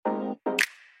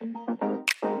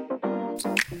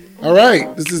All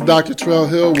right, this is Dr. Terrell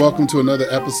Hill. Welcome to another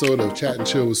episode of Chat and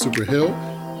Chill with Super Hill.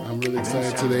 I'm really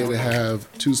excited today to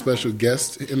have two special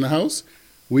guests in the house.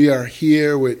 We are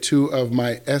here with two of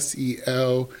my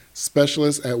SEL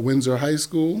specialists at Windsor High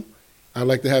School. I'd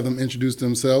like to have them introduce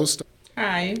themselves.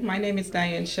 Hi, my name is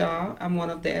Dianne Shaw. I'm one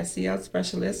of the SEL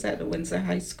specialists at the Windsor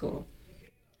High School.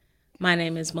 My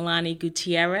name is Melanie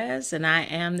Gutierrez, and I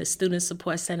am the Student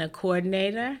Support Center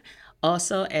Coordinator,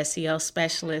 also SEL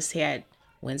Specialist here at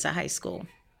Windsor High School.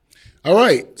 All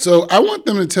right, so I want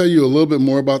them to tell you a little bit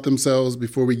more about themselves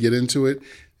before we get into it,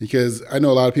 because I know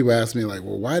a lot of people ask me, like,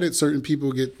 well, why did certain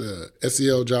people get the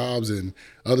SEL jobs and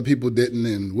other people didn't,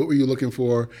 and what were you looking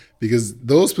for? Because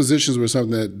those positions were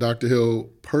something that Dr. Hill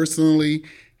personally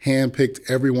handpicked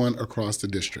everyone across the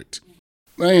district.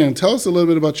 Dianne, tell us a little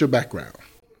bit about your background.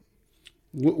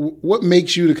 What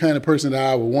makes you the kind of person that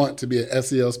I would want to be an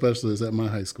SEL specialist at my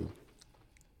high school?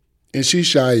 And she's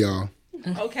shy, y'all.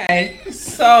 Okay,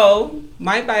 so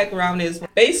my background is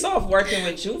based off working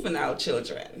with juvenile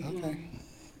children. Okay.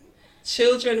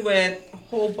 Children with a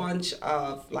whole bunch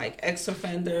of like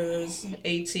ex-offenders,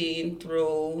 18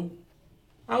 through,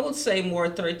 I would say more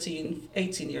 13,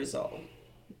 18 years old.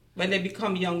 When they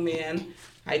become young men,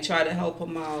 I try to help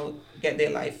them out, get their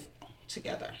life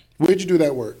together. Where'd you do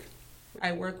that work?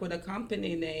 I work with a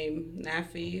company named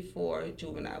NAFI for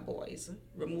juvenile boys,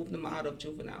 remove them out of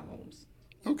juvenile homes.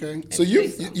 Okay, so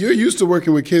you're used to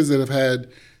working with kids that have had,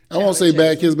 I won't say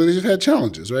bad kids, but they just had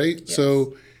challenges, right? Yes.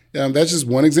 So that's just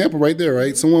one example right there,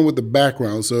 right? Someone with the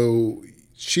background. So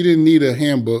she didn't need a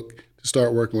handbook to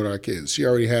start working with our kids. She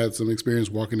already had some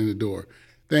experience walking in the door.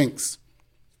 Thanks.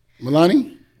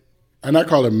 Melanie? And I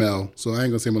call her Mel, so I ain't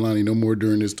gonna say Melanie no more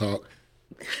during this talk.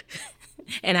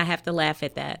 And I have to laugh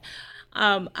at that.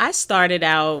 I started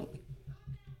out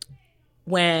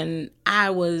when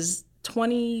I was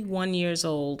 21 years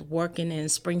old working in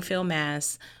Springfield,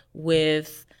 Mass.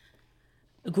 With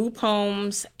group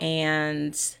homes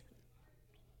and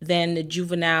then the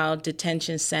juvenile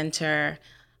detention center.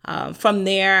 From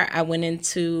there, I went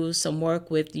into some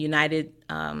work with the United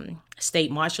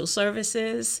State Marshal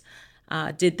Services,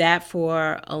 did that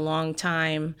for a long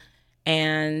time,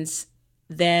 and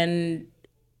then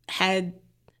had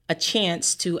a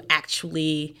chance to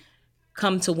actually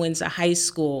come to Windsor High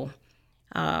School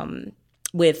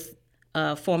with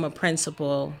a former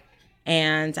principal.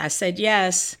 And I said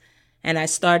yes, and I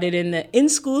started in the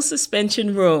in-school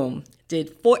suspension room. Did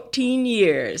 14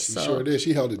 years. She sure did.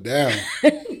 She held it down.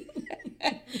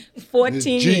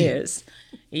 14 years.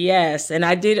 Yes, and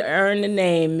I did earn the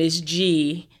name Miss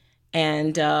G.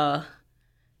 And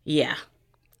yeah,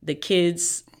 the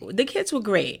kids were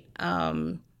great.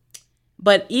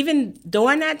 But even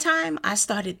during that time, I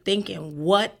started thinking,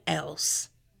 what else?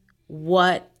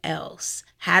 What else?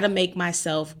 How to make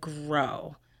myself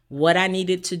grow? What I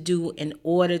needed to do in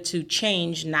order to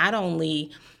change not only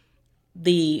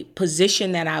the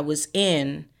position that I was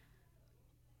in,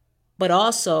 but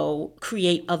also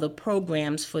create other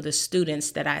programs for the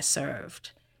students that I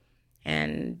served.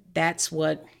 And that's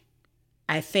what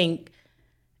I think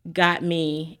got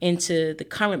me into the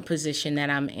current position that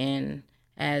I'm in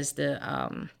as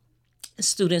the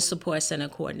Student Support Center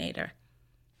Coordinator.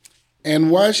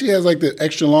 And why she has like the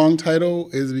extra long title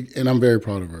is, and I'm very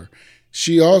proud of her,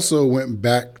 she also went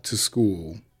back to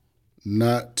school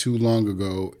not too long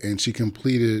ago, and she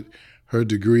completed her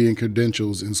degree and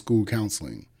credentials in school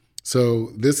counseling. So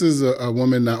this is a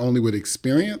woman not only with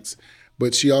experience,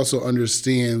 but she also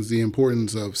understands the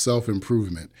importance of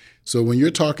self-improvement. So when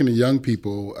you're talking to young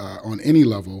people on any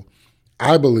level,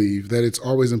 I believe that it's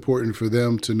always important for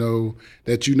them to know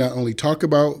that you not only talk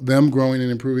about them growing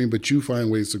and improving, but you find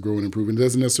ways to grow and improve. And it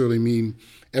doesn't necessarily mean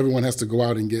everyone has to go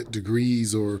out and get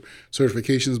degrees or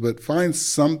certifications, but find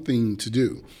something to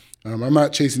do. I'm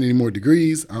not chasing any more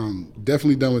degrees. I'm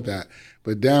definitely done with that.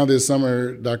 But down this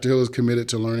summer, Dr. Hill is committed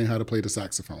to learning how to play the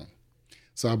saxophone.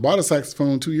 So I bought a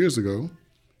saxophone 2 years ago,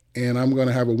 and I'm going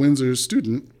to have a Windsor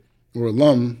student, or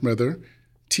alum rather,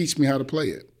 teach me how to play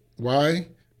it. Why?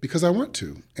 Because I want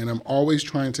to, and I'm always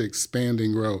trying to expand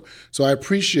and grow. So I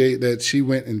appreciate that she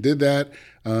went and did that.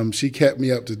 She kept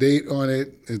me up to date on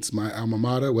it. It's my alma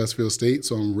mater, Westfield State,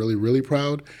 so I'm really, really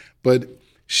proud. But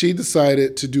she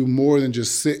decided to do more than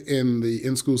just sit in the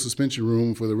in-school suspension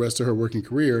room for the rest of her working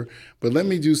career, but let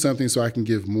me do something so I can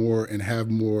give more and have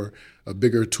more, a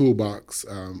bigger toolbox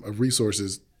of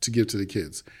resources to give to the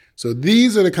kids. So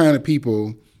these are the kind of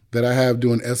people that I have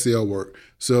doing SEL work.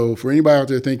 So for anybody out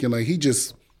there thinking like he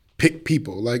just pick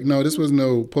people. Like, no, this was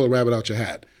no pull a rabbit out your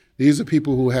hat. These are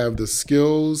people who have the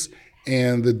skills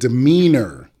and the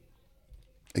demeanor,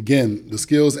 again, the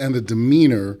skills and the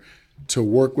demeanor to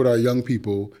work with our young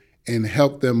people and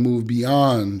help them move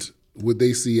beyond what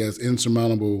they see as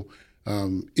insurmountable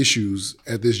issues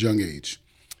at this young age.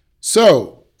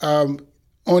 So, on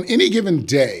any given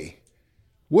day,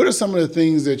 what are some of the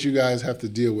things that you guys have to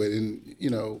deal with? And,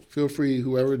 feel free,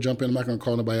 whoever, jump in. I'm not going to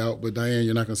call nobody out, but Dianne,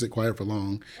 you're not going to sit quiet for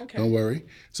long. Okay. Don't worry.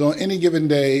 So on any given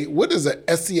day, what does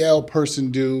a SEL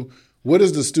person do? What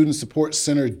does the Student Support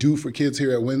Center do for kids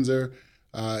here at Windsor?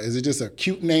 Is it just a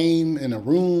cute name in a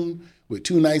room with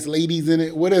two nice ladies in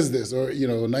it? What is this? Or,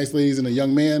 nice ladies and a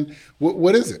young man?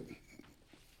 What is it?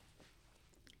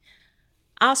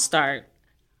 I'll start.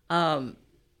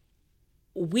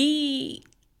 We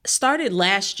started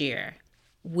last year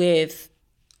with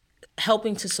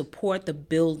helping to support the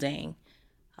building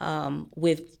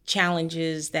with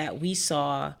challenges that we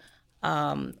saw.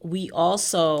 We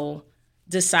also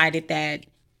decided that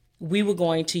we were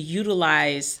going to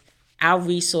utilize our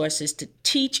resources to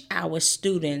teach our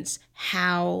students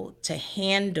how to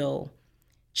handle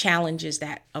challenges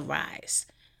that arise.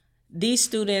 These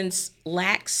students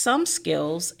lack some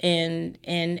skills in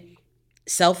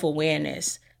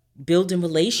self-awareness, building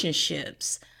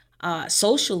relationships,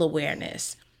 social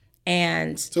awareness.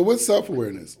 And so what's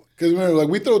self-awareness? Because remember,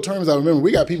 we throw terms out. Remember,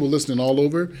 we got people listening all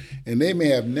over, and they may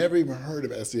have never even heard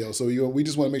of SEL. So we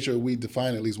just want to make sure we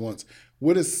define at least once.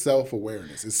 What is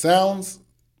self-awareness? It sounds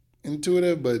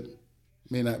intuitive, but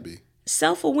may not be.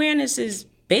 Self-awareness is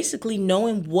basically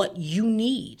knowing what you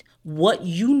need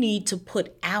to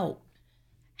put out,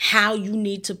 how you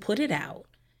need to put it out.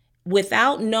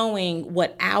 Without knowing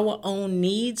what our own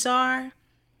needs are,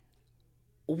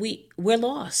 we're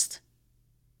lost.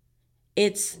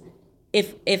 It's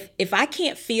if I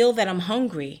can't feel that I'm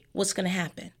hungry, what's going to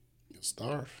happen? You'll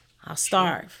starve. I'll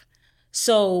starve.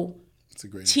 So That's a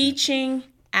great teaching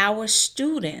our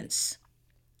students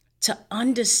to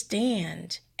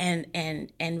understand and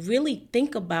really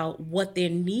think about what their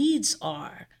needs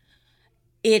are.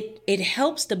 It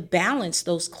helps to balance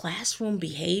those classroom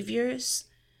behaviors.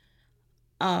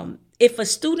 If a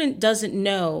student doesn't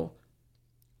know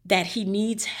that he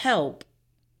needs help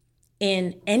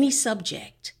in any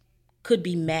subject, could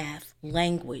be math,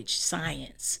 language,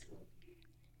 science,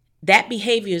 that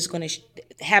behavior is going to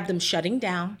have them shutting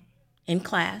down in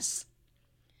class.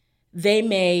 They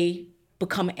may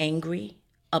become angry,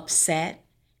 upset,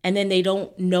 and then they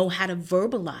don't know how to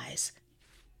verbalize.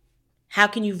 How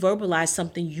can you verbalize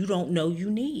something you don't know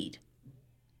you need?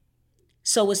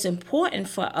 So it's important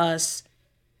for us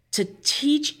to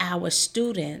teach our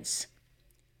students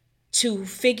to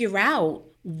figure out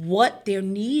what their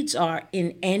needs are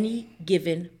in any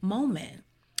given moment.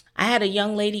 I had a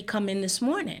young lady come in this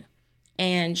morning,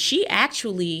 and she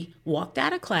actually walked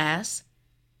out of class.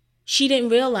 She didn't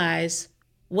realize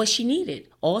what she needed.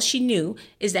 All she knew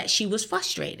is that she was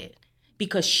frustrated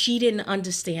because she didn't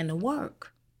understand the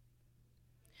work.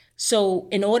 So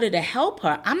in order to help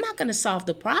her, I'm not going to solve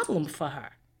the problem for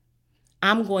her.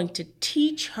 I'm going to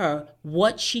teach her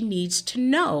what she needs to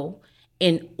know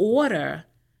in order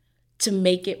to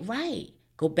make it right.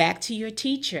 Go back to your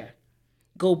teacher.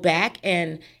 Go back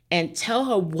and tell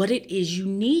her what it is you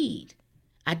need.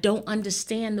 I don't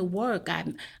understand the work.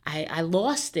 I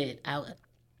lost it. I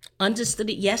understood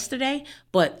it yesterday,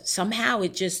 but somehow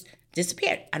it just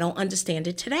disappeared. I don't understand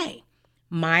it today.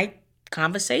 My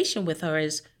conversation with her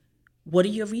is, what are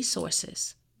your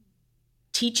resources?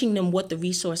 Teaching them what the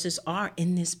resources are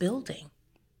in this building.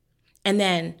 And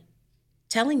then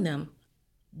telling them,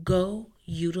 go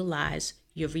utilize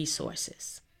your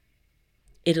resources.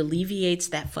 It alleviates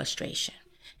that frustration.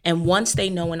 And once they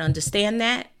know and understand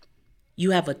that,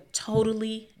 you have a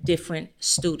totally different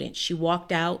student. She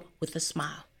walked out with a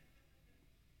smile.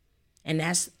 And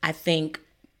that's, I think,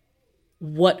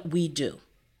 what we do.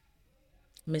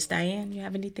 Miss Dianne, you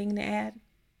have anything to add?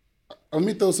 Let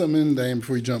me throw something in, Dianne,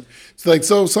 before you jump.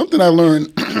 So something I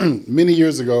learned many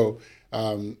years ago,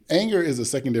 anger is a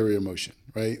secondary emotion,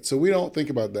 right? So we don't think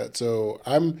about that. So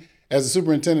as a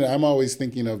superintendent, I'm always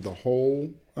thinking of the whole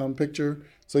picture.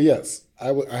 So yes,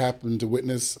 I happened to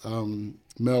witness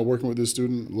Mel working with this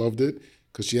student, loved it,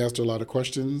 because she asked her a lot of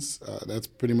questions. That's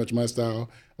pretty much my style.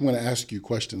 I'm going to ask you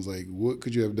questions like, what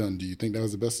could you have done? Do you think that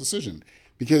was the best decision?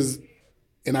 Because,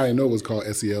 and I didn't know it was called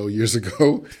SEL years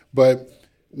ago, but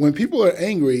when people are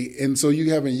angry, and so you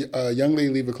have a young lady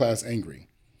leave a class angry,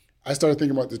 I started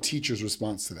thinking about the teacher's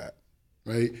response to that,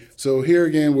 right? So here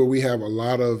again, where we have a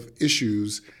lot of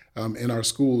issues in our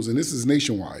schools, and this is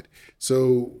nationwide.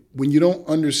 So when you don't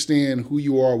understand who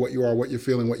you are, what you're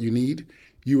feeling, what you need,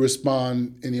 you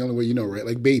respond in the only way you know, right?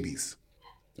 Like babies.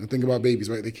 And think about babies,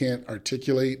 right? They can't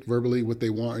articulate verbally what they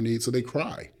want or need, so they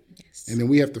cry. Yes. And then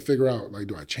we have to figure out, like,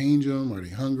 do I change them? Are they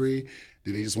hungry?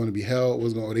 Do they just want to be held?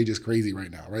 What's going on? Are they just crazy right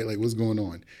now, right? Like, what's going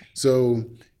on? So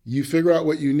you figure out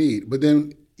what you need. But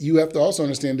then you have to also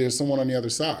understand there's someone on the other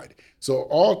side. So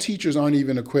all teachers aren't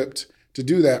even equipped to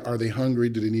do that. Are they hungry?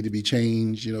 Do they need to be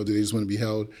changed? Do they just want to be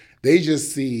held? They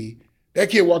just see that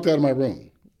kid walked out of my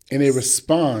room, and they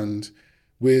respond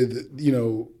with,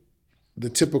 the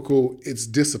typical, it's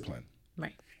discipline.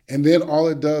 Right. And then all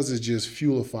it does is just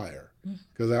fuel a fire.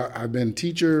 Because I've been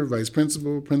teacher, vice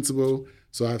principal,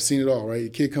 so I've seen it all, right? The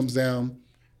kid comes down.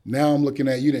 Now I'm looking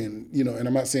at you didn't, and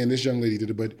I'm not saying this young lady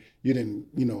did it, but you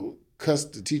didn't, cuss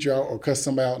the teacher out or cuss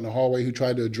somebody out in the hallway who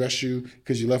tried to address you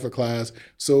because you left a class.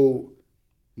 So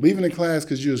leaving the class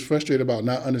because you was frustrated about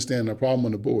not understanding the problem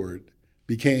on the board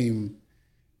became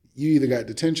you either got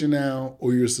detention now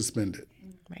or you're suspended.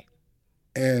 Right.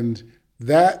 And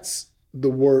that's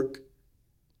the work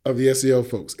of the SEL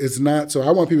folks. It's not, so I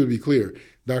want people to be clear.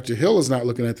 Dr. Hill is not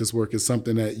looking at this work as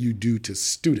something that you do to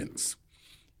students.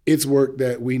 It's work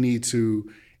that we need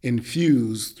to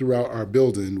infuse throughout our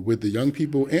building with the young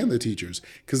people and the teachers,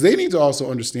 because they need to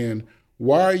also understand,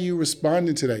 why are you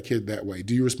responding to that kid that way?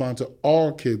 Do you respond to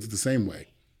all kids the same way?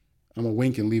 I'm going to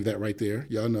wink and leave that right there.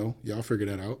 Y'all know, y'all figure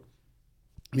that out.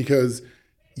 Because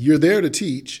you're there to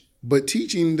teach, but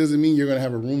teaching doesn't mean you're going to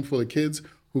have a room full of kids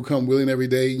who come willing every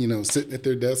day, sitting at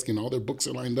their desk and all their books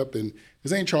are lined up, and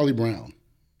this ain't Charlie Brown,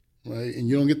 right? And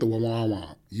you don't get the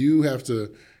wah-wah-wah. You have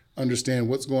to understand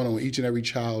what's going on with each and every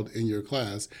child in your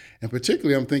class. And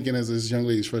particularly, I'm thinking, as this young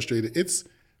lady is frustrated, it's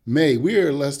May. We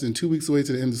are less than 2 weeks away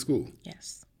to the end of school.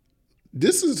 Yes.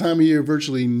 This is a time of year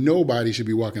virtually nobody should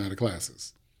be walking out of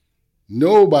classes.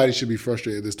 Nobody should be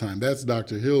frustrated this time. That's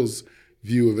Dr. Hill's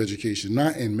view of education,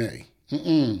 not in May.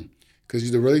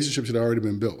 Because the relationship should have already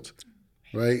been built,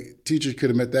 right? Teacher could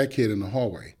have met that kid in the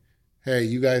hallway. Hey,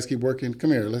 you guys keep working.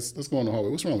 Come here. Let's go in the hallway.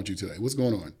 What's wrong with you today? What's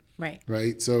going on? Right.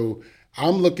 Right. So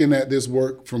I'm looking at this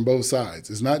work from both sides.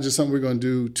 It's not just something we're going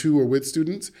to do to or with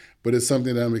students, but it's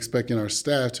something that I'm expecting our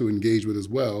staff to engage with as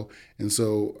well. And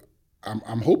so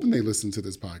I'm hoping they listen to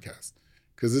this podcast,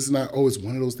 because it's not, it's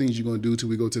one of those things you're going to do till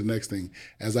we go to the next thing.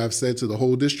 As I've said to the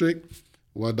whole district,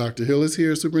 while Dr. Hill is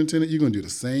here, superintendent, you're going to do the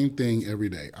same thing every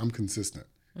day. I'm consistent,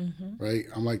 right?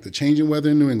 I'm like the changing weather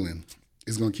in New England.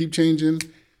 It's going to keep changing.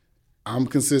 I'm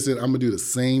consistent. I'm going to do the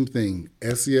same thing.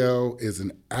 SEL is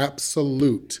an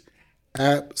absolute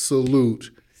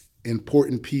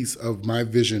important piece of my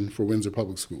vision for Windsor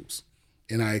Public Schools.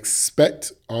 And I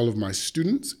expect all of my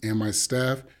students and my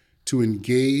staff to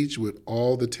engage with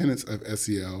all the tenets of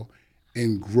SEL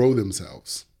and grow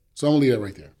themselves. So I'm going to leave that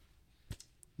right there.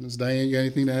 Ms. Dianne, you got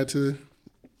anything to add to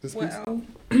this piece? Well,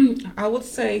 I would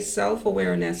say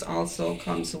self-awareness also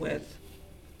comes with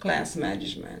class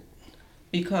management,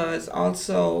 because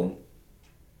also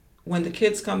when the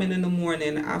kids come in the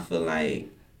morning, I feel like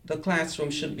the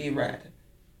classroom should be read.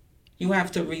 You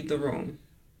have to read the room,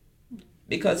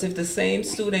 because if the same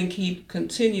student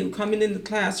continue coming in the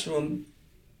classroom,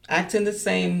 acting the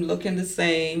same, looking the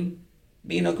same,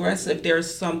 being aggressive,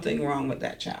 there's something wrong with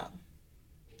that child.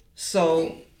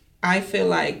 So I feel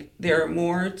like there are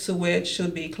more to it,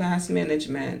 should be class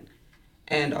management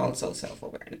and also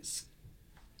self-awareness.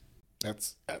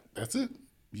 That's it.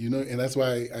 And that's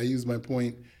why I use my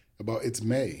point about it's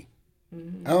May.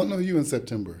 I don't know you in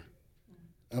September.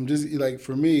 I'm just like,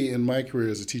 for me in my career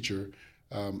as a teacher,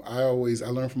 I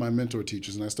learned from my mentor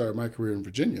teachers, and I started my career in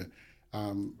Virginia.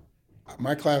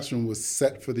 My classroom was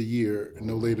set for the year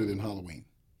no later than Halloween.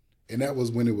 And that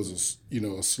was when it was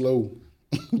a slow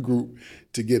group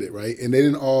to get it, right? And they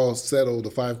didn't all settle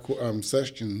the 5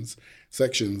 sections.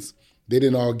 They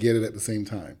didn't all get it at the same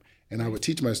time. And I would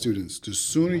teach my students, the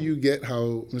sooner you get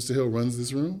how Mr. Hill runs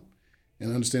this room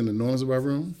and understand the norms of our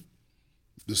room,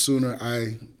 the sooner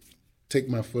I take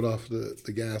my foot off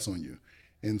the gas on you.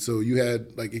 And so you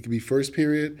had, like, it could be first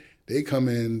period, they come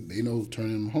in, they know turn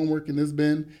in homework in this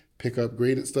bin, pick up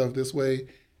graded stuff this way.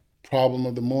 Problem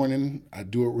of the morning, I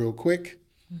do it real quick.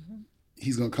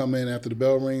 He's going to come in after the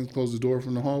bell rings, close the door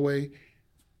from the hallway.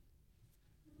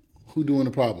 Who doing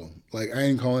the problem? Like, I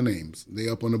ain't calling names. They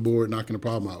up on the board knocking the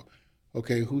problem out.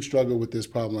 Okay, who struggled with this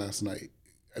problem last night?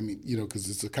 I mean, because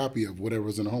it's a copy of whatever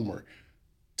was in the homework.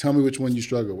 Tell me which one you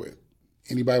struggle with.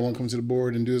 Anybody want to come to the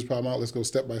board and do this problem out? Let's go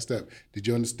step by step. Did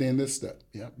you understand this step?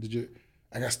 Yeah. Did you?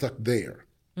 I got stuck there.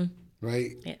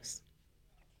 Right? Yes.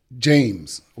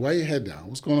 James, why your head down?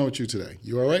 What's going on with you today?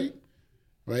 You all right?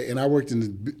 Right? And I worked in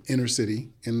the inner city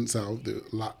in the South,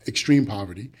 extreme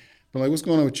poverty. But I'm like, what's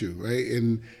going on with you? Right?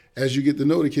 And as you get to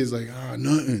know the kids, like,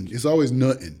 nothing. It's always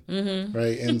nothing.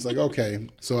 Right? And it's like, okay.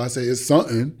 So I say, it's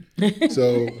something.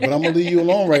 So, but I'm going to leave you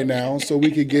alone right now so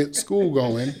we could get school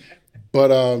going.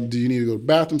 But do you need to go to the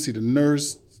bathroom, see the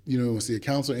nurse, see a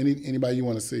counselor, anybody you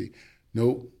want to see.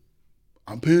 Nope.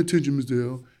 I'm paying attention, Mr.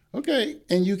 Hill. Okay,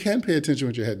 and you can pay attention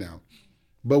with your head down.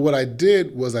 But what I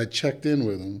did was I checked in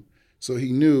with him so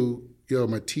he knew,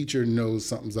 my teacher knows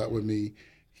something's up with me.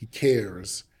 He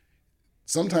cares.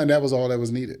 Sometimes that was all that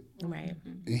was needed. Right.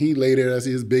 And he lay there, I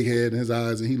see his big head and his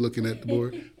eyes, and he looking at the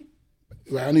board.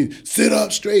 I need sit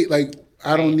up straight. Like,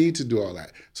 I don't need to do all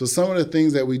that. So some of the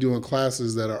things that we do in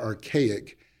classes that are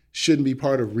archaic shouldn't be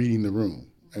part of reading the room,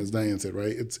 as Dianne said,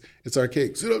 right? It's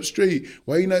archaic. Sit up straight.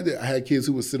 Why you not there? I had kids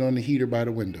who would sit on the heater by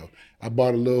the window. I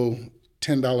bought a little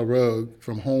 $10 rug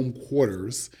from Home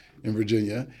Quarters in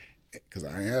Virginia because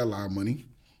I had a lot of money.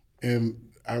 And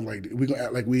I was like, we're going to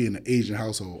act like we in an Asian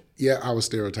household. Yeah, I was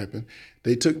stereotyping.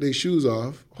 They took their shoes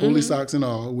off, holy socks and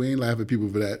all. We ain't laughing at people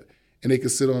for that. And they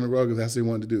could sit on the rug if that's what they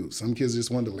wanted to do. Some kids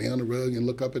just wanted to lay on the rug and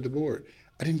look up at the board.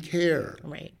 I didn't care.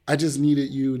 Right. I just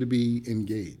needed you to be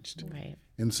engaged. Right.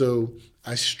 And so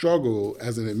I struggle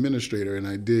as an administrator, and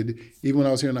I did, even when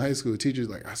I was here in the high school, teachers,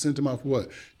 like, I sent them out for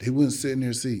what? They wouldn't sit in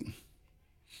their seat.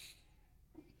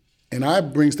 And I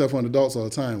bring stuff on adults all the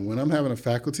time. When I'm having a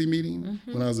faculty meeting,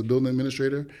 when I was a building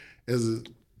administrator,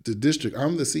 the district,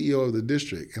 I'm the CEO of the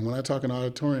district. And when I talk in an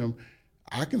auditorium,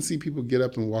 I can see people get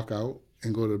up and walk out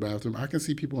and go to the bathroom. I can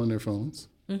see people on their phones.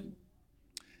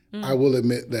 I will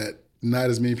admit that not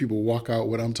as many people walk out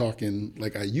when I'm talking,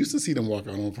 like I used to see them walk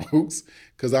out on folks,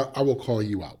 because I will call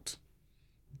you out.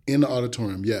 In the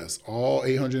auditorium, yes, all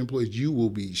 800 employees, you will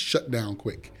be shut down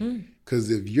quick. Because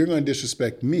if you're going to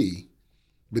disrespect me,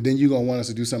 but then you're going to want us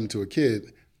to do something to a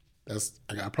kid, I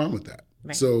got a problem with that.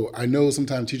 Right. So I know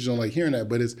sometimes teachers don't like hearing that,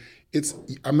 but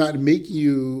I'm not making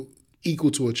you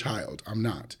equal to a child. I'm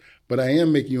not. But I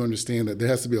am making you understand that there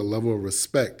has to be a level of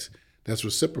respect that's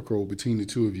reciprocal between the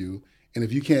two of you. And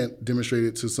if you can't demonstrate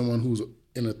it to someone who's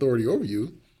in authority over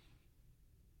you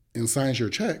and signs your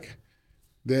check,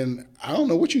 then I don't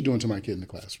know what you're doing to my kid in the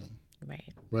classroom.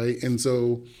 Right. Right. And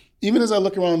so even as I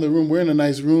look around the room, we're in a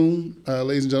nice room,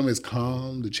 ladies and gentlemen, it's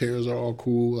calm. The chairs are all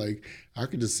cool. Like I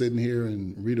could just sit in here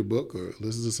and read a book or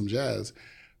listen to some jazz.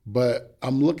 But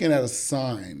I'm looking at a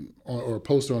sign or a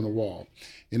poster on the wall,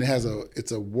 and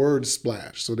it's a word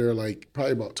splash. So there are like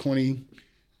probably about 20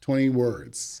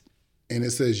 words. And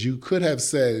it says you could have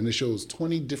said, and it shows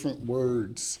 20 different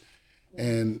words.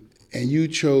 And you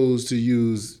chose to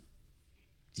use,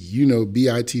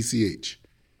 BITCH.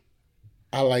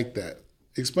 I like that.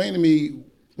 Explain to me,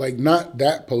 like not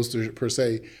that poster per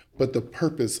se, but the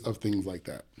purpose of things like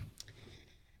that.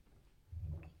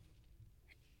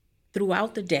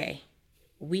 Throughout the day,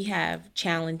 we have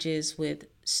challenges with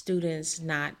students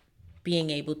not being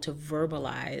able to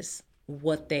verbalize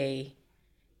what they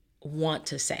want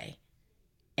to say,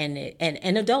 and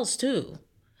adults too.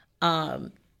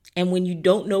 And when you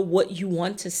don't know what you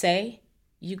want to say,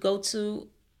 you go to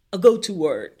a go-to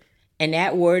word, and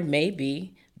that word may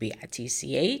be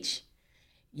BITCH.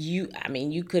 You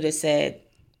could have said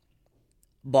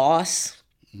boss.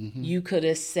 You could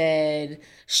have said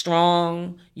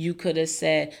strong. You could have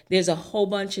said, there's a whole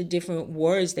bunch of different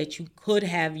words that you could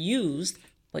have used,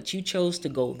 but you chose to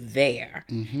go there.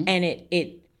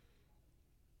 And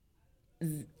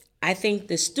I think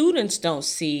the students don't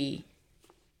see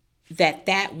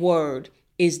that word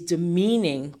is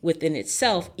demeaning within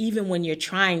itself, even when you're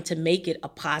trying to make it a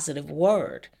positive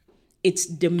word. It's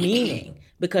demeaning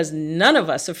because none of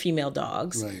us are female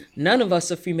dogs. Right. None of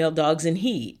us are female dogs in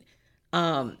heat.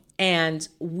 And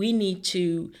we need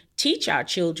to teach our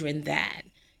children that.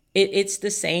 It's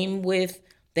the same with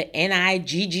the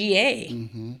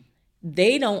NIGGA.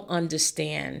 They don't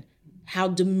understand how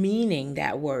demeaning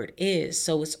that word is.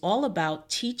 So it's all about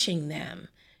teaching them.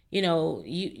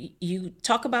 You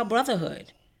talk about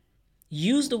brotherhood.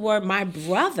 Use the word my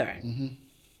brother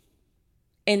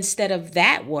instead of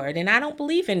that word. And I don't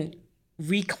believe in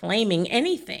reclaiming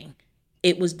anything.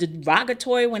 It was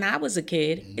derogatory when I was a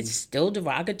kid. It's still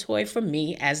derogatory for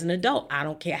me as an adult. I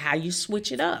don't care how you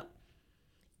switch it up.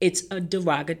 It's a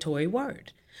derogatory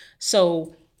word.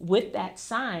 So with that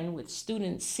sign, with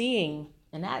students seeing,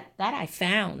 and that I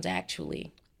found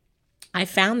actually. I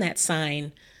found that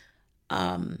sign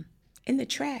in the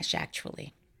trash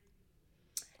actually,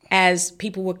 as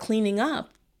people were cleaning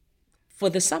up for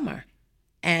the summer.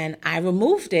 And I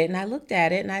removed it and I looked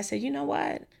at it and I said, you know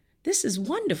what? This is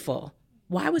wonderful.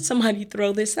 Why would somebody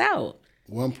throw this out?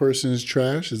 One person's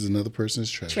trash is another person's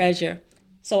treasure.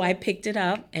 So I picked it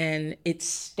up and it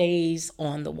stays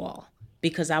on the wall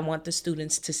because I want the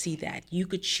students to see that. You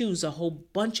could choose a whole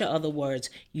bunch of other words.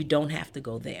 You don't have to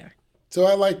go there. So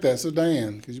I like that. So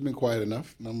Dianne, because you've been quiet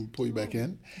enough, and I'm gonna pull you back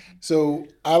in. So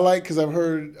I like because I've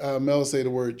heard Mel say the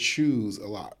word choose a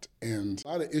lot, and a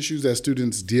lot of issues that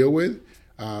students deal with.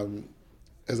 Um,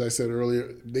 as I said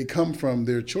earlier, they come from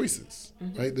their choices,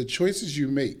 right? The choices you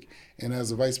make. And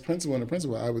as a vice principal and a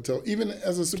principal, I would tell, even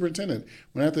as a superintendent,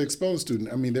 when I have to expel a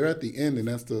student, I mean, they're at the end, and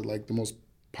that's the most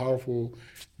powerful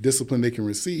discipline they can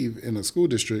receive in a school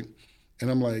district.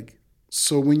 And I'm like,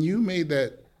 so when you made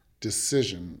that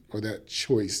decision or that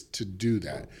choice to do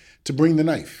that, to bring the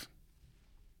knife,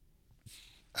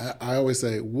 I always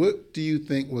say, what do you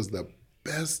think was the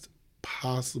best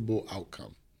possible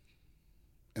outcome?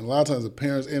 And a lot of times the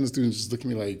parents and the students just look at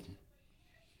me like,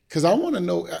 because I want to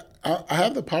know, I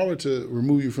have the power to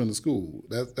remove you from the school.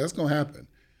 That's going to happen.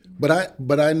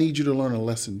 But I need you to learn a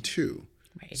lesson too.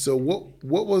 Right. So what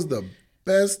was the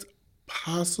best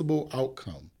possible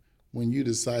outcome when you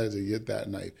decided to get that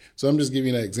knife? So I'm just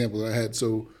giving you an example that I had.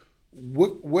 So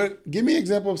what give me an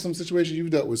example of some situations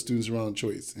you've dealt with students around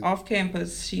choice. Off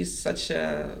campus, she's such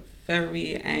a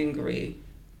very angry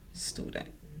student.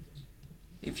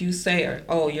 If you say,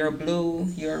 oh, you're blue,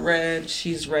 you're red,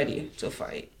 she's ready to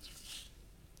fight.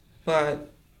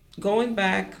 But going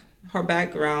back, her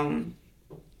background,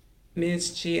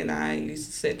 Ms. G and I used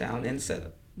to sit down and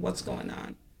said, what's going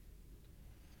on?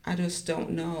 I just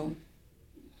don't know.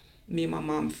 Me and my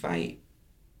mom fight.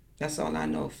 That's all I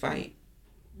know, fight.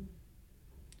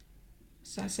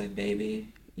 So I said,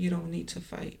 baby, you don't need to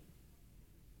fight.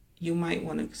 You might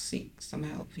want to seek some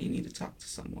help. You need to talk to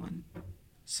someone.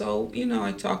 So,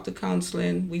 I talked to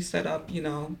counseling. We set up,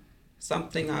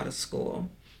 something out of school.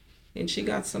 And she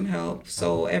got some help.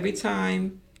 So every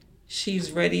time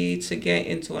she's ready to get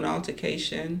into an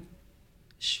altercation,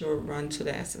 she'll run to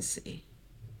the SSC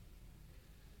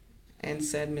and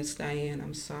said, Miss Dianne,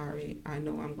 I'm sorry. I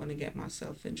know I'm going to get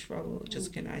myself in trouble.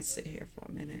 Just can I sit here for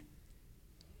a minute?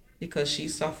 Because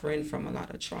she's suffering from a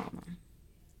lot of trauma.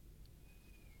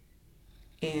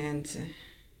 And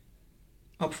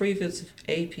a previous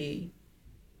AP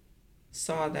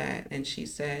saw that and she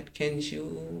said, can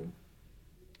you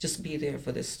just be there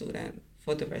for this student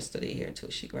for the rest of the year till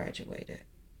she graduated?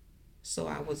 So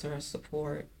I was her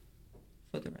support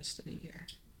for the rest of the year.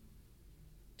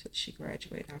 Till she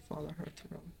graduated, I followed her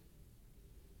through.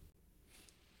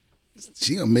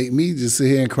 She gonna make me just sit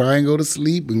here and cry and go to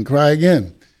sleep and cry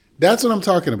again. That's what I'm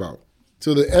talking about.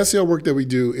 So the SEL work that we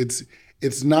do,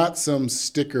 it's not some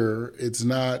sticker. It's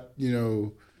not,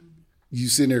 you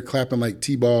sitting there clapping like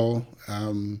T-ball.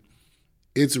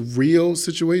 It's real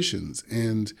situations,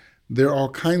 and there are all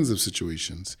kinds of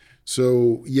situations.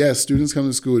 So yes, students come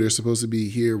to school. They're supposed to be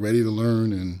here ready to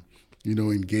learn and,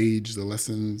 engage the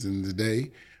lessons in the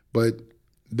day, but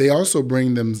they also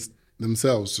bring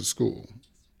themselves to school.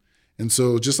 And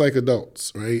so just like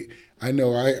adults, right? I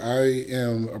know I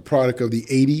am a product of the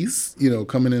 80s,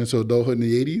 coming into adulthood in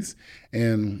the 80s.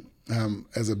 And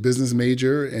as a business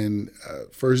major and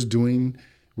first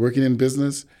working in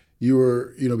business, you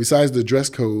were, besides the dress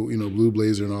code, blue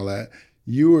blazer and all that,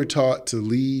 you were taught to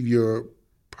leave your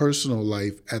personal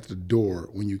life at the door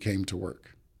when you came to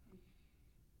work.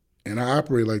 And I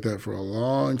operated like that for a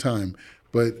long time.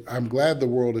 But I'm glad the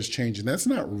world is changing. That's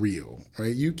not real,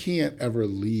 right? You can't ever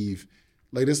leave.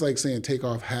 Like, it's like saying take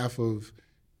off half of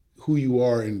who you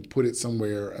are and put it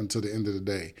somewhere until the end of the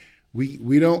day.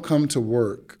 We don't come to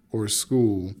work or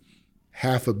school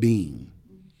half a being.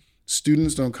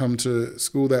 Students don't come to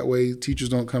school that way. Teachers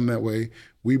don't come that way.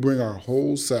 We bring our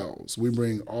whole selves. We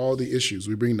bring all the issues.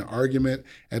 We bring the argument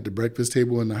at the breakfast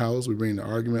table in the house. We bring the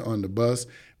argument on the bus.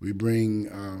 We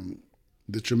bring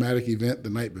the traumatic event the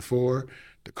night before,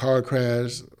 the car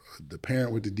crash, the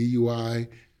parent with the DUI,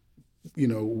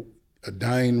 a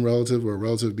dying relative or a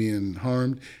relative being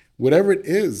harmed, whatever it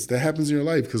is that happens in your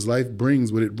life, because life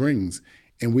brings what it brings.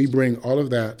 And we bring all of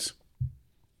that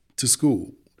to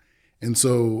school. And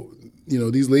so,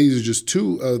 these ladies are just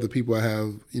two of the people I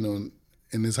have, in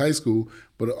this high school,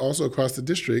 but also across the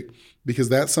district, because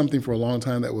that's something for a long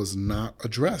time that was not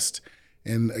addressed.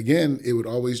 And again, it would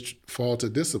always fall to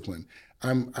discipline.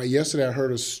 Yesterday I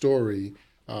heard a story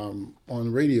on the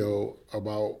radio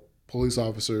about police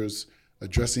officers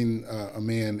addressing a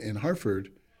man in Hartford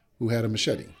who had a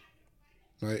machete,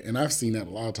 right? And I've seen that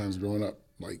a lot of times growing up.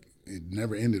 Like, it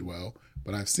never ended well,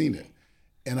 but I've seen it.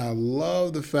 And I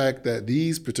love the fact that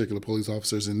these particular police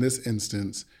officers in this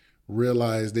instance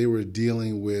realized they were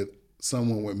dealing with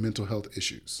someone with mental health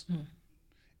issues.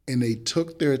 And they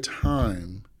took their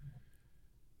time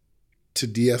to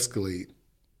de-escalate,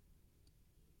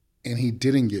 and he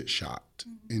didn't get shot,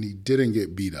 and he didn't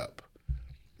get beat up.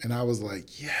 And I was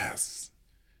like, yes.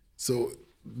 So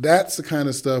that's the kind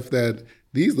of stuff that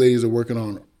these ladies are working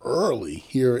on early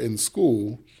here in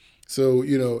school. So,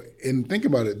 and think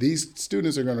about it, these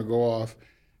students are going to go off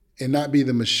and not be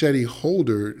the machete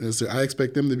holder. I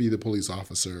expect them to be the police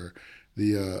officer,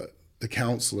 the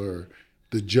counselor,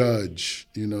 the judge,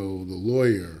 the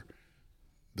lawyer,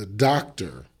 the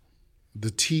doctor,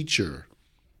 the teacher,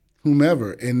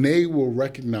 whomever. And they will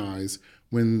recognize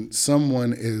when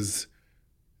someone is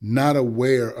not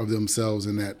aware of themselves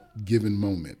in that given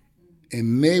moment.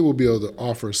 And they will be able to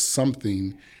offer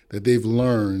something that they've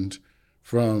learned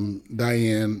from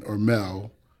Dianne or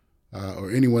Mel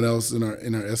or anyone else in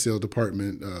our SEL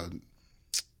department,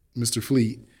 Mr.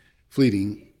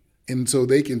 Fleeting. And so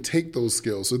they can take those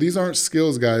skills. So these aren't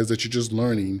skills, guys, that you're just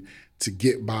learning to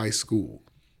get by school,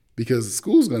 because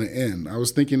school's going to end. I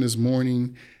was thinking this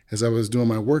morning as I was doing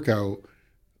my workout,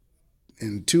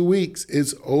 in 2 weeks,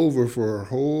 it's over for a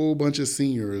whole bunch of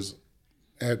seniors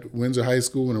at Windsor High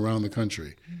School and around the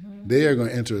country. Mm-hmm. They are going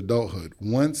to enter adulthood.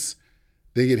 Once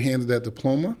they get handed that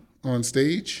diploma on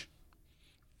stage,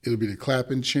 it'll be the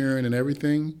clapping, cheering, and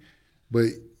everything. But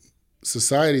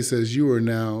society says you are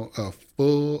now a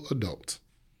full adult.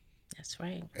 That's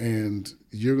right. And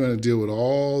you're going to deal with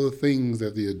all the things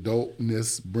that the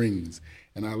adultness brings.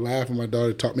 And I laugh when my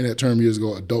daughter taught me that term years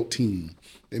ago, adult teen.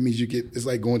 That means it's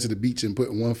like going to the beach and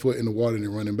putting one foot in the water and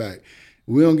then running back.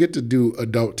 We don't get to do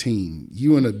adult teen.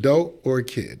 You an adult or a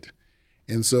kid.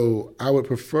 And so I would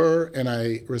prefer, and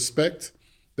I respect,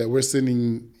 that we're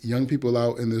sending young people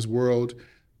out in this world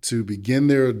to begin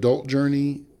their adult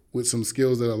journey with some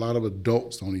skills that a lot of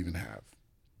adults don't even have.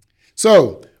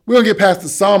 So we're going to get past the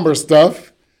somber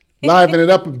stuff, liven it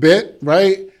up a bit,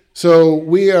 right? So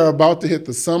we are about to hit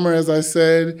the summer, as I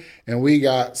said, and we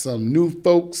got some new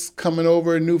folks coming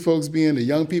over, new folks being the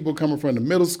young people coming from the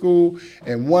middle school.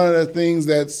 And one of the things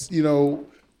that's,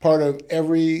 part of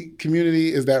every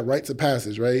community is that rites of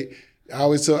passage, right? I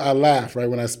laugh, right?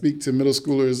 When I speak to middle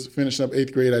schoolers finishing up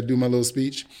 8th grade, I do my little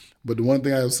speech. But the one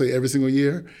thing I will say every single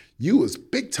year, you was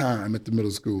big time at the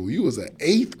middle school. You was an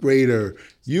 8th grader.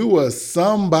 You was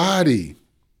somebody.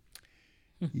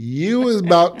 You was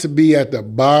about to be at the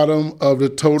bottom of the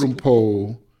totem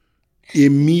pole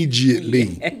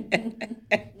immediately.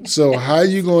 So how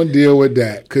you going to deal with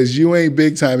that? Because you ain't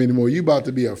big time anymore. You about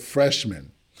to be a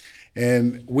freshman.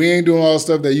 And we ain't doing all the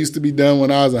stuff that used to be done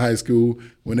when I was in high school,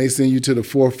 when they send you to the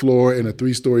 4th floor in a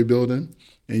 3-story building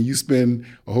and you spend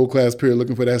a whole class period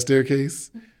looking for that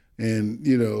staircase and,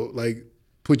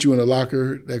 put you in a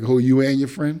locker that can hold you and your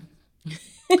friend.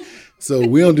 So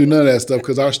we don't do none of that stuff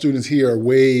because our students here are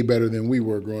way better than we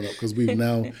were growing up because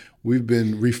we've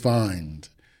been refined.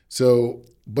 So,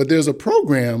 but there's a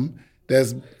program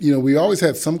that's, we always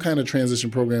had some kind of transition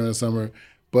program in the summer,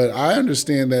 but I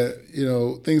understand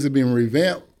that, things are being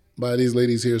revamped by these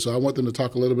ladies here. So I want them to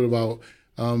talk a little bit about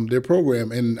their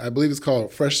program. And I believe it's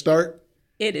called Fresh Start.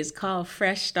 It is called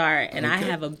Fresh Start, and okay. I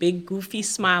have a big goofy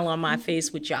smile on my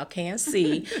face, which y'all can't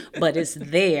see, but it's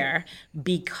there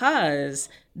because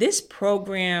this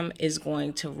program is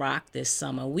going to rock this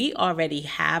summer. We already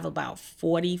have about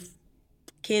 40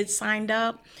 kids signed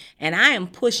up, and I am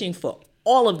pushing for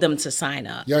all of them to sign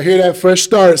up. Y'all hear that? Fresh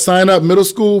Start. Sign up. Middle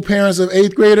school parents of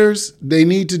 8th graders, they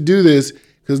need to do this.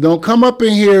 Because don't come up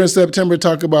in here in September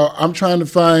talk about, I'm trying to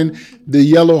find the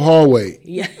yellow hallway.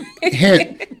 Yeah.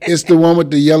 Hint, it's the one with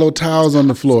the yellow tiles on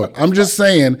the floor. I'm just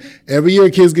saying, every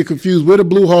year kids get confused with a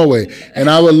blue hallway. And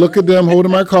I would look at them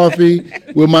holding my coffee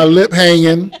with my lip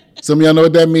hanging. Some of y'all know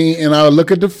what that means. And I would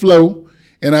look at the flow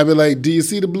and I'd be like, do you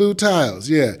see the blue tiles?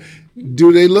 Yeah.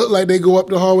 Do they look like they go up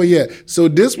the hallway? Yeah. So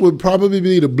this would probably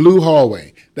be the blue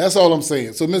hallway. That's all I'm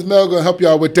saying. So Ms. Mel gonna help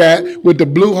y'all with that, with the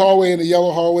blue hallway and the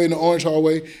yellow hallway and the orange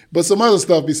hallway, but some other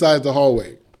stuff besides the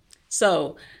hallway.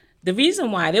 So the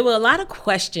reason why, there were a lot of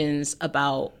questions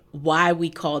about why we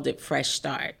called it Fresh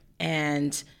Start.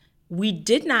 And we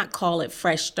did not call it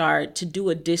Fresh Start to do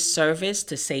a disservice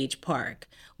to Sage Park.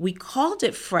 We called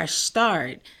it Fresh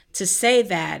Start to say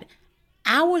that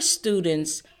our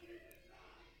students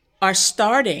are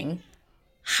starting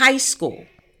high school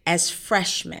as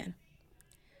freshmen.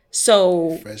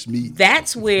 So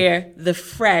that's where the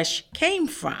fresh came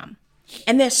from.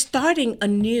 And they're starting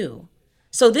anew.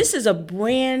 So this is a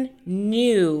brand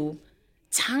new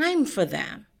time for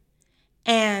them.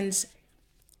 And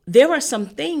there are some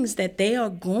things that they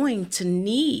are going to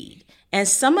need. And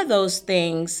some of those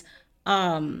things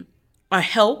are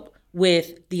help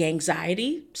with the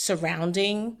anxiety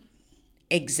surrounding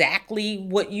exactly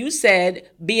what you said,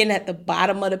 being at the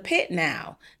bottom of the pit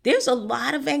now. There's a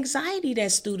lot of anxiety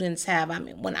that students have. I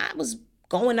mean, when I was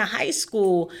going to high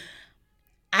school,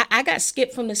 I got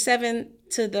skipped from the 7th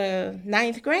to the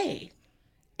 9th grade.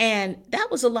 And that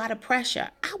was a lot of pressure.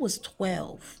 I was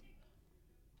 12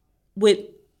 with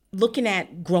looking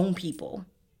at grown people.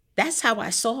 That's how I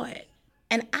saw it.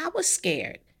 And I was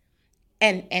scared.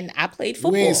 And I played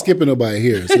football. We ain't skipping nobody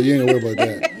here, so you ain't gonna worry about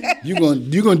that.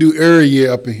 You gonna do every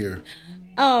year up in here.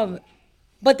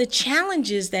 But the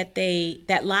challenges that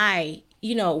lie,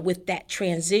 with that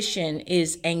transition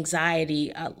is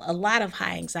anxiety, a lot of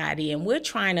high anxiety, and we're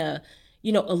trying to,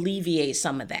 alleviate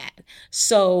some of that.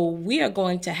 So we are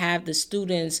going to have the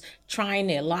students trying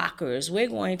their lockers. We're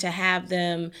going to have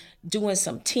them doing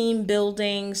some team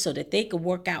building so that they could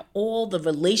work out all the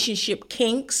relationship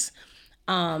kinks.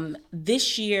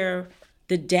 This year,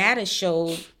 the data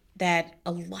showed that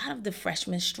a lot of the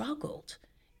freshmen struggled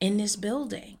in this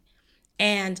building.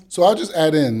 And so I'll just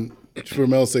add in, for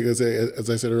Mel's sake, as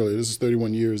I said earlier, this is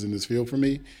 31 years in this field for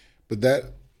me, but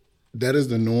that is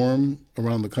the norm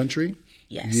around the country,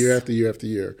 yes, year after year after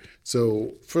year.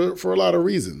 So for a lot of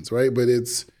reasons, right? But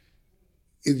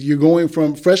you're going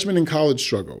from freshmen in college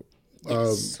struggle.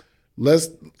 Yes.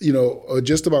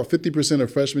 Just about 50%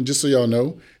 of freshmen, just so y'all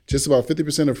know, just about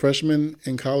 50% of freshmen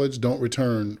in college don't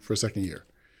return for second year.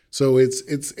 So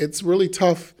it's really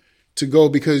tough to go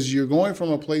because you're going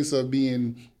from a place of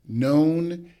being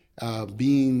known,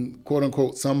 being quote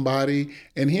unquote somebody.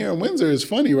 And here in Windsor, it's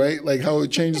funny, right? Like how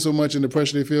it changes so much in the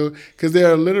pressure they feel because they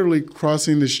are literally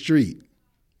crossing the street.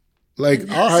 Like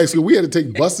our high school, we had to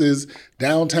take buses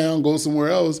downtown, go somewhere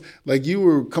else. Like people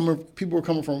were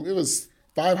coming from, it was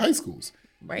 5 high schools.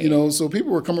 Right. So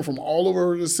people were coming from all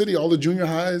over the city, all the junior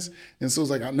highs. And so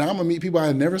it's like, now I'm going to meet people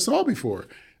I never saw before.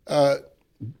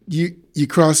 You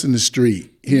crossing the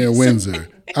street here in Windsor.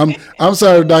 I'm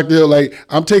sorry, Dr. Hill. Like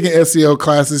I'm taking SEL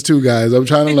classes too, guys. I'm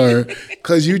trying to learn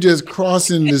because you just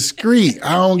crossing the street.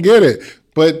 I don't get it.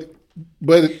 But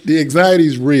the anxiety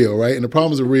is real, right? And the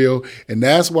problems are real. And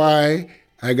that's why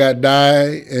I got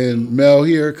Di and Mel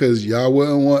here because y'all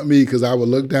wouldn't want me because I would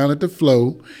look down at the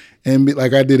flow and be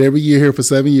like I did every year here for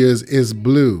 7 years. It's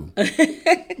blue.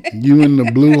 You in the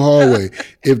blue hallway.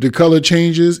 If the color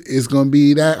changes, it's going to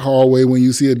be that hallway when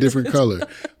you see a different color.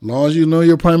 As long as you know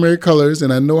your primary colors,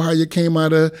 and I know how you came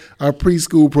out of our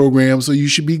preschool program, so you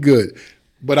should be good.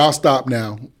 But I'll stop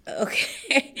now.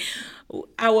 Okay.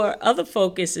 Our other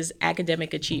focus is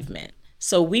academic achievement.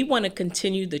 So we want to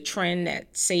continue the trend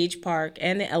that Sage Park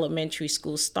and the elementary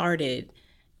school started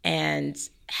and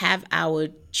have our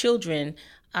children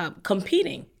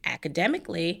competing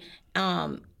academically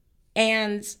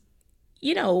and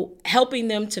helping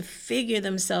them to figure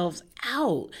themselves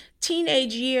out.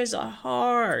 Teenage years are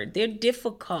hard. They're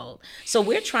difficult. So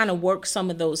we're trying to work some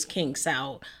of those kinks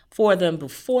out for them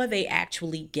before they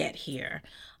actually get here.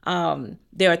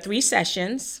 There are 3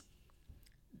 sessions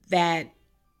that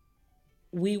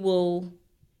we will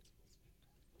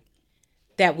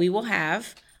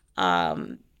have,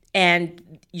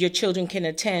 and your children can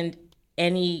attend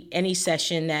any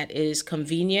session that is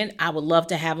convenient. I would love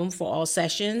to have them for all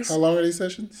sessions. How long are these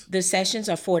sessions? The sessions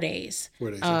are 4 days.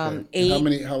 4 days.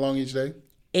 Okay. How long each day?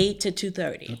 8 to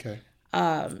 2:30. Okay.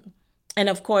 And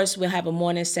of course, we'll have a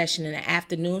morning session and an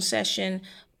afternoon session.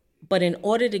 But in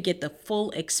order to get the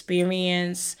full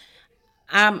experience,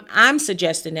 I'm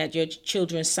suggesting that your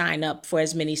children sign up for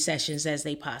as many sessions as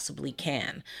they possibly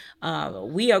can.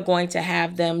 We are going to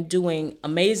have them doing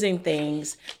amazing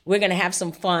things. We're going to have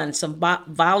some fun, some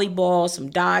volleyball, some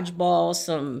dodgeball,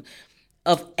 some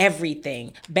of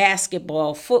everything,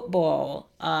 basketball, football.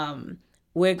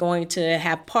 We're going to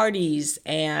have parties,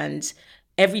 and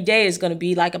every day is going to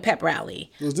be like a pep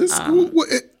rally. Was this school?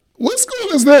 What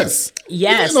school is this?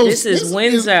 Yes, this is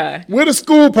Windsor. Where the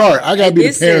school part? I gotta be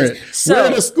the parent.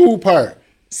 Where the school part?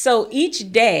 So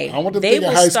each day, I want to think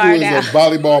of high school as a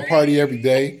volleyball party every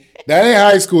day. That ain't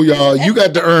high school, y'all. You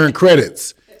got to earn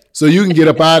credits so you can get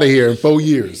up out of here in 4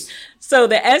 years. So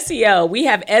the SEL, we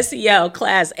have SEL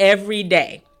class every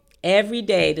day. Every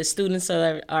day, the students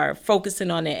are focusing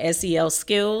on their SEL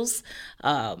skills.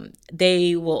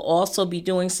 They will also be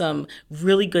doing some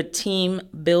really good team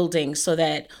building so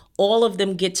that all of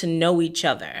them get to know each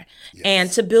other, yes, and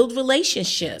to build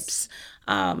relationships.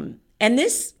 Yes. And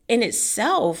this in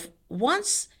itself,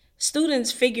 once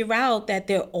students figure out that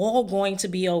they're all going to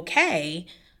be okay,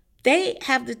 they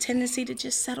have the tendency to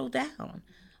just settle down.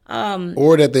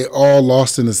 Or that they all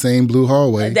lost in the same blue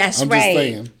hallway. That's right. Just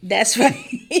saying. That's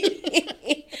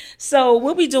right. So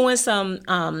we'll be doing some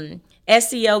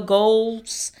SEL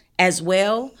goals as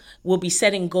well. We'll be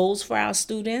setting goals for our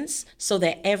students so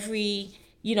that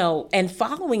and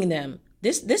following them.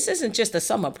 This isn't just a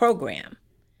summer program.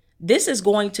 This is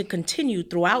going to continue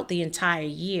throughout the entire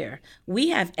year. We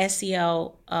have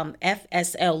SEL,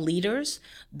 FSL leaders.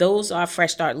 Those are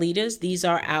Fresh Start leaders. These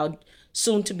are our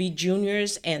soon to be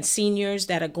juniors and seniors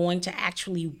that are going to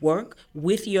actually work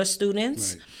with your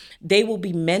students. Right. They will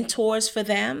be mentors for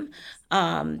them.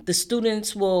 The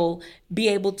students will be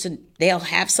able to, they'll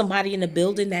have somebody in the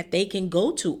building that they can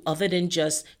go to other than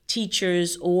just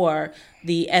teachers or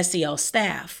the SEL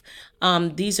staff.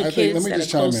 These are kids that are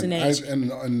close in age.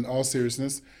 In all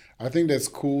seriousness, I think that's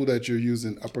cool that you're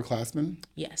using upperclassmen.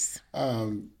 Yes.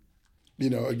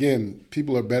 Again,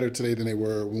 people are better today than they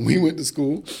were when we went to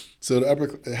school. So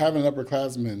having an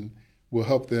upperclassman will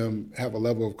help them have a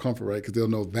level of comfort, right? Because they'll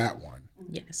know that one.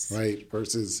 Yes. Right?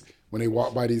 Versus when they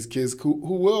walk by these kids who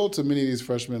will, to many of these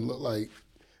freshmen, look like,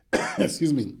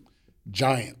 excuse me,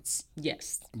 giants.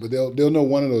 Yes. But they'll know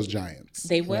one of those giants.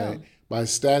 They will. Right? By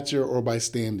stature or by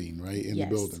standing, right, in Yes.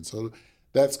 the building. So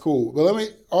that's cool. But let me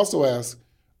also ask,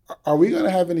 are we going to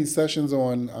have any sessions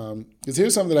on, because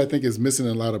here's something that I think is missing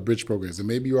in a lot of bridge programs, and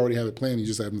maybe you already have it planned, you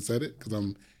just haven't said it because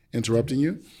I'm interrupting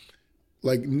you.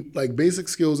 Like basic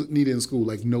skills needed in school,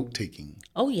 like note taking.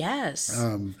 Oh, yes.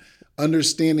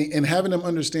 Understanding and having them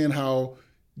understand how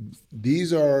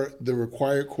these are the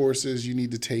required courses you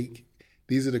need to take.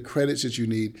 These are the credits that you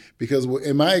need. Because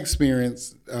in my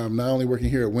experience, not only working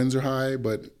here at Windsor High,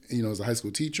 but as a high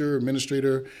school teacher,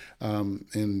 administrator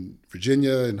in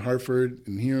Virginia and Hartford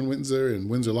and here in Windsor and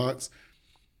Windsor Locks,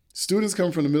 students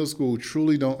coming from the middle school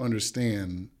truly don't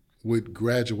understand what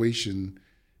graduation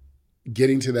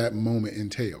getting to that moment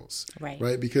entails.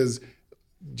 Right? Because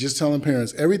just telling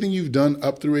parents, everything you've done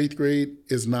up through 8th grade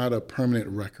is not a permanent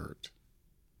record.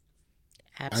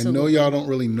 Absolutely. I know y'all don't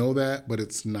really know that, but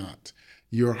it's not.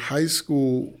 Your high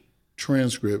school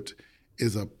transcript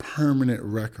is a permanent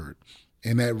record.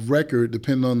 And that record,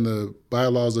 depending on the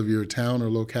bylaws of your town or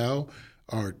locale,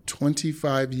 are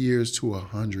 25 years to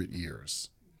 100 years.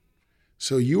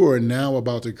 So you are now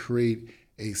about to create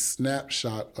a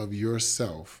snapshot of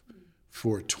yourself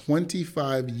for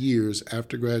 25 years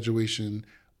after graduation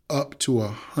up to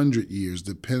 100 years,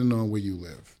 depending on where you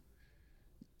live.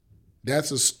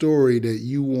 That's a story that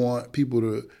you want people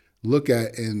to look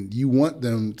at, and you want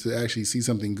them to actually see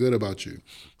something good about you.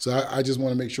 So I just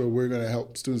want to make sure we're going to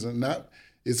help students.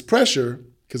 It's pressure,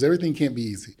 because everything can't be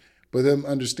easy, but them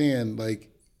understand,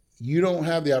 you don't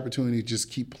have the opportunity to just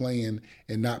keep playing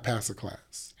and not pass a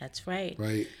class. That's right.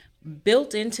 Right.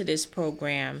 Built into this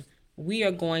program, we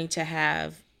are going to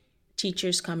have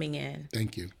teachers coming in.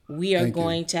 Thank you. We are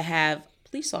going to have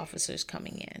police officers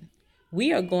coming in.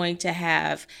 We are going to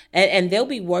have, and they'll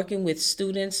be working with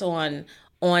students on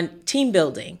team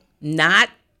building, not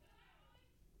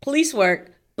police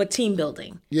work, but team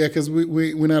building. Yeah, because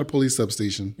we're not a police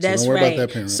substation. So That's don't worry right. about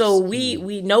that, parents. So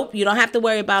we nope, you don't have to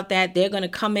worry about that. They're going to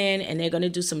come in and they're going to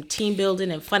do some team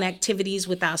building and fun activities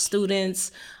with our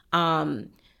students.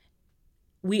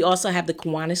 We also have the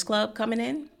Kiwanis Club coming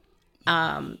in.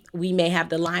 We may have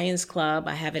the Lions Club.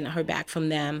 I haven't heard back from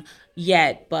them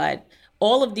yet, but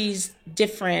all of these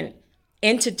different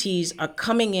entities are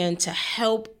coming in to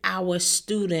help our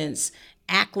students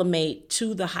acclimate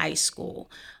to the high school.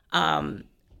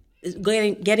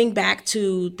 Getting back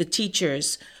to the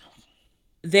teachers,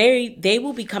 they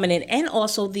will be coming in, and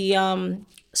also the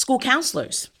school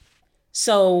counselors.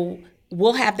 So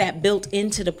we'll have that built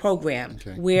into the program,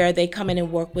 where they come in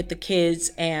and work with the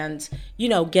kids and,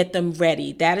 get them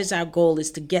ready. That is our goal, is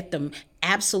to get them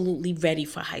absolutely ready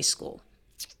for high school.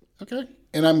 Okay.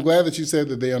 And I'm glad that you said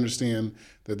that they understand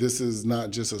that this is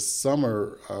not just a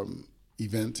summer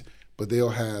event, but they'll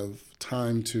have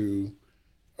time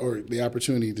or the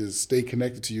opportunity to stay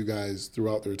connected to you guys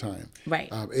throughout their time. Right.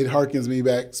 It harkens me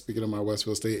back, speaking of my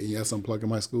Westfield State, and yes, I'm plugging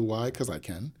my school. Why? Because I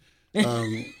can.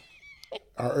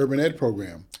 Our urban ed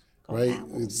program, right?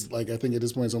 Wow. It's I think at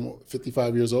this point it's almost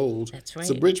 55 years old. That's right. It's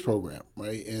a bridge program,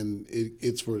 right? And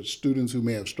it's for students who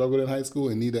may have struggled in high school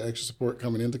and need that extra support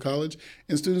coming into college,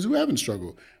 and students who haven't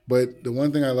struggled. But the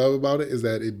one thing I love about it is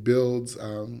that it builds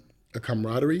a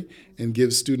camaraderie and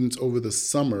gives students over the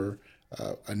summer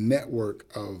a network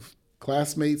of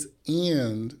classmates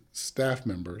and staff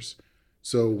members.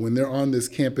 So when they're on this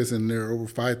campus, and there are over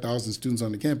 5,000 students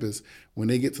on the campus, when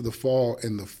they get to the fall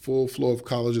and the full flow of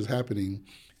college is happening,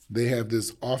 they have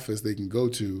this office they can go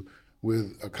to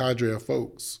with a cadre of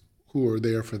folks who are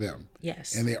there for them.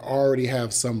 Yes. And they already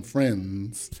have some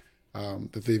friends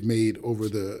that they've made over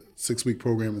the 6-week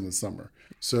program in the summer.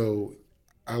 So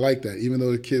I like that. Even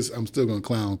though the kids, I'm still going to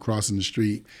clown crossing the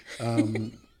street.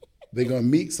 They're going to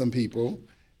meet some people,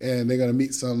 and they're going to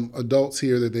meet some adults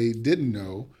here that they didn't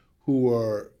know, who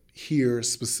are, here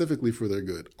specifically for their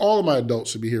good. All of my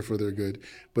adults should be here for their good,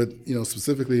 but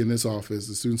specifically in this office,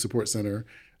 the Student Support Center,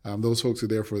 those folks are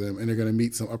there for them, and they're going to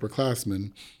meet some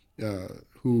upperclassmen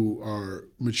who are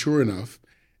mature enough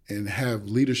and have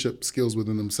leadership skills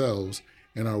within themselves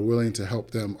and are willing to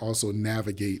help them also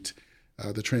navigate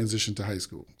the transition to high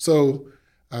school. So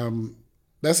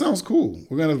that sounds cool.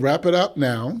 We're going to wrap it up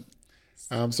now.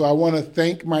 So I want to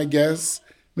thank my guests,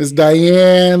 Ms.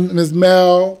 Dianne, Ms.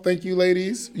 Mel. Thank you,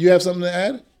 ladies. You have something to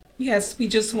add? Yes, we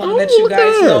just want to let you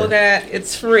guys know that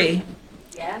it's free.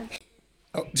 Yeah.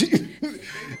 Oh,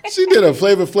 she did a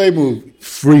Flavor Flav move.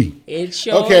 Free. It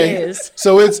sure is.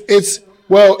 So it's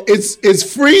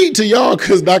free to y'all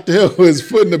because Dr. Hill is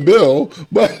footing the bill,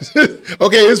 but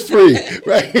okay, it's free,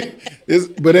 right?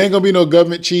 But there ain't gonna be no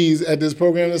government cheese at this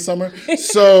program this summer.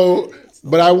 So,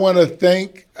 but I want to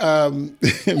thank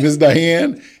Ms.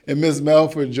 Dianne and Ms. Mel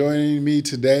for joining me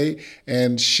today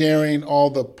and sharing all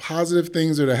the positive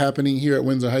things that are happening here at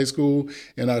Windsor High School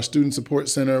and our Student Support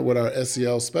Center with our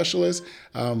SEL specialists.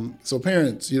 So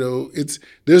parents,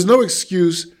 there's no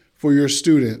excuse for your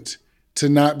student to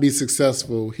not be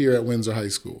successful here at Windsor High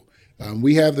School.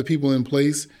 We have the people in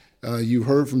place. You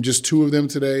heard from just two of them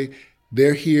today.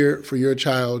 They're here for your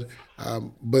child,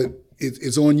 but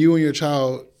it's on you and your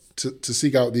child to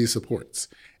seek out these supports.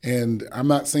 And I'm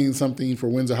not saying something for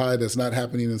Windsor High that's not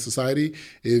happening in society.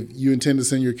 If you intend to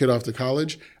send your kid off to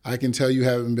college, I can tell you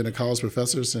haven't been a college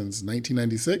professor since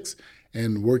 1996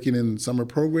 and working in summer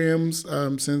programs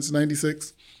since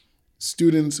 96.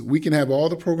 Students, we can have all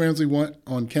the programs we want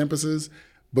on campuses,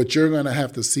 but you're going to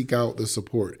have to seek out the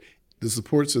support. The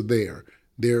supports are there.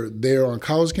 They're on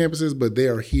college campuses, but they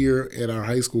are here at our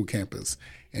high school campus.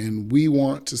 And we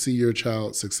want to see your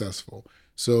child successful.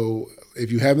 So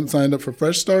if you haven't signed up for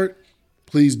Fresh Start,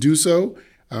 please do so.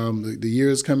 The year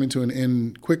is coming to an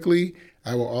end quickly.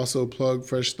 I will also plug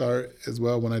Fresh Start as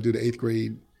well when I do the 8th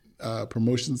grade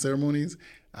promotion ceremonies.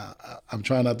 I'm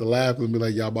trying not to laugh and be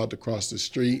like, y'all about to cross the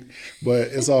street, but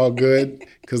it's all good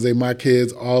because they're my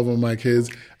kids. All of them are my kids.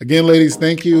 Again, ladies,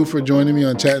 thank you for joining me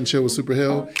on Chat and Chill with Super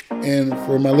Hill. And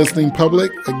for my listening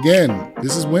public, again,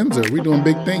 this is Windsor. We're doing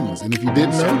big things. And if you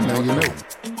didn't know, now you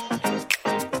know.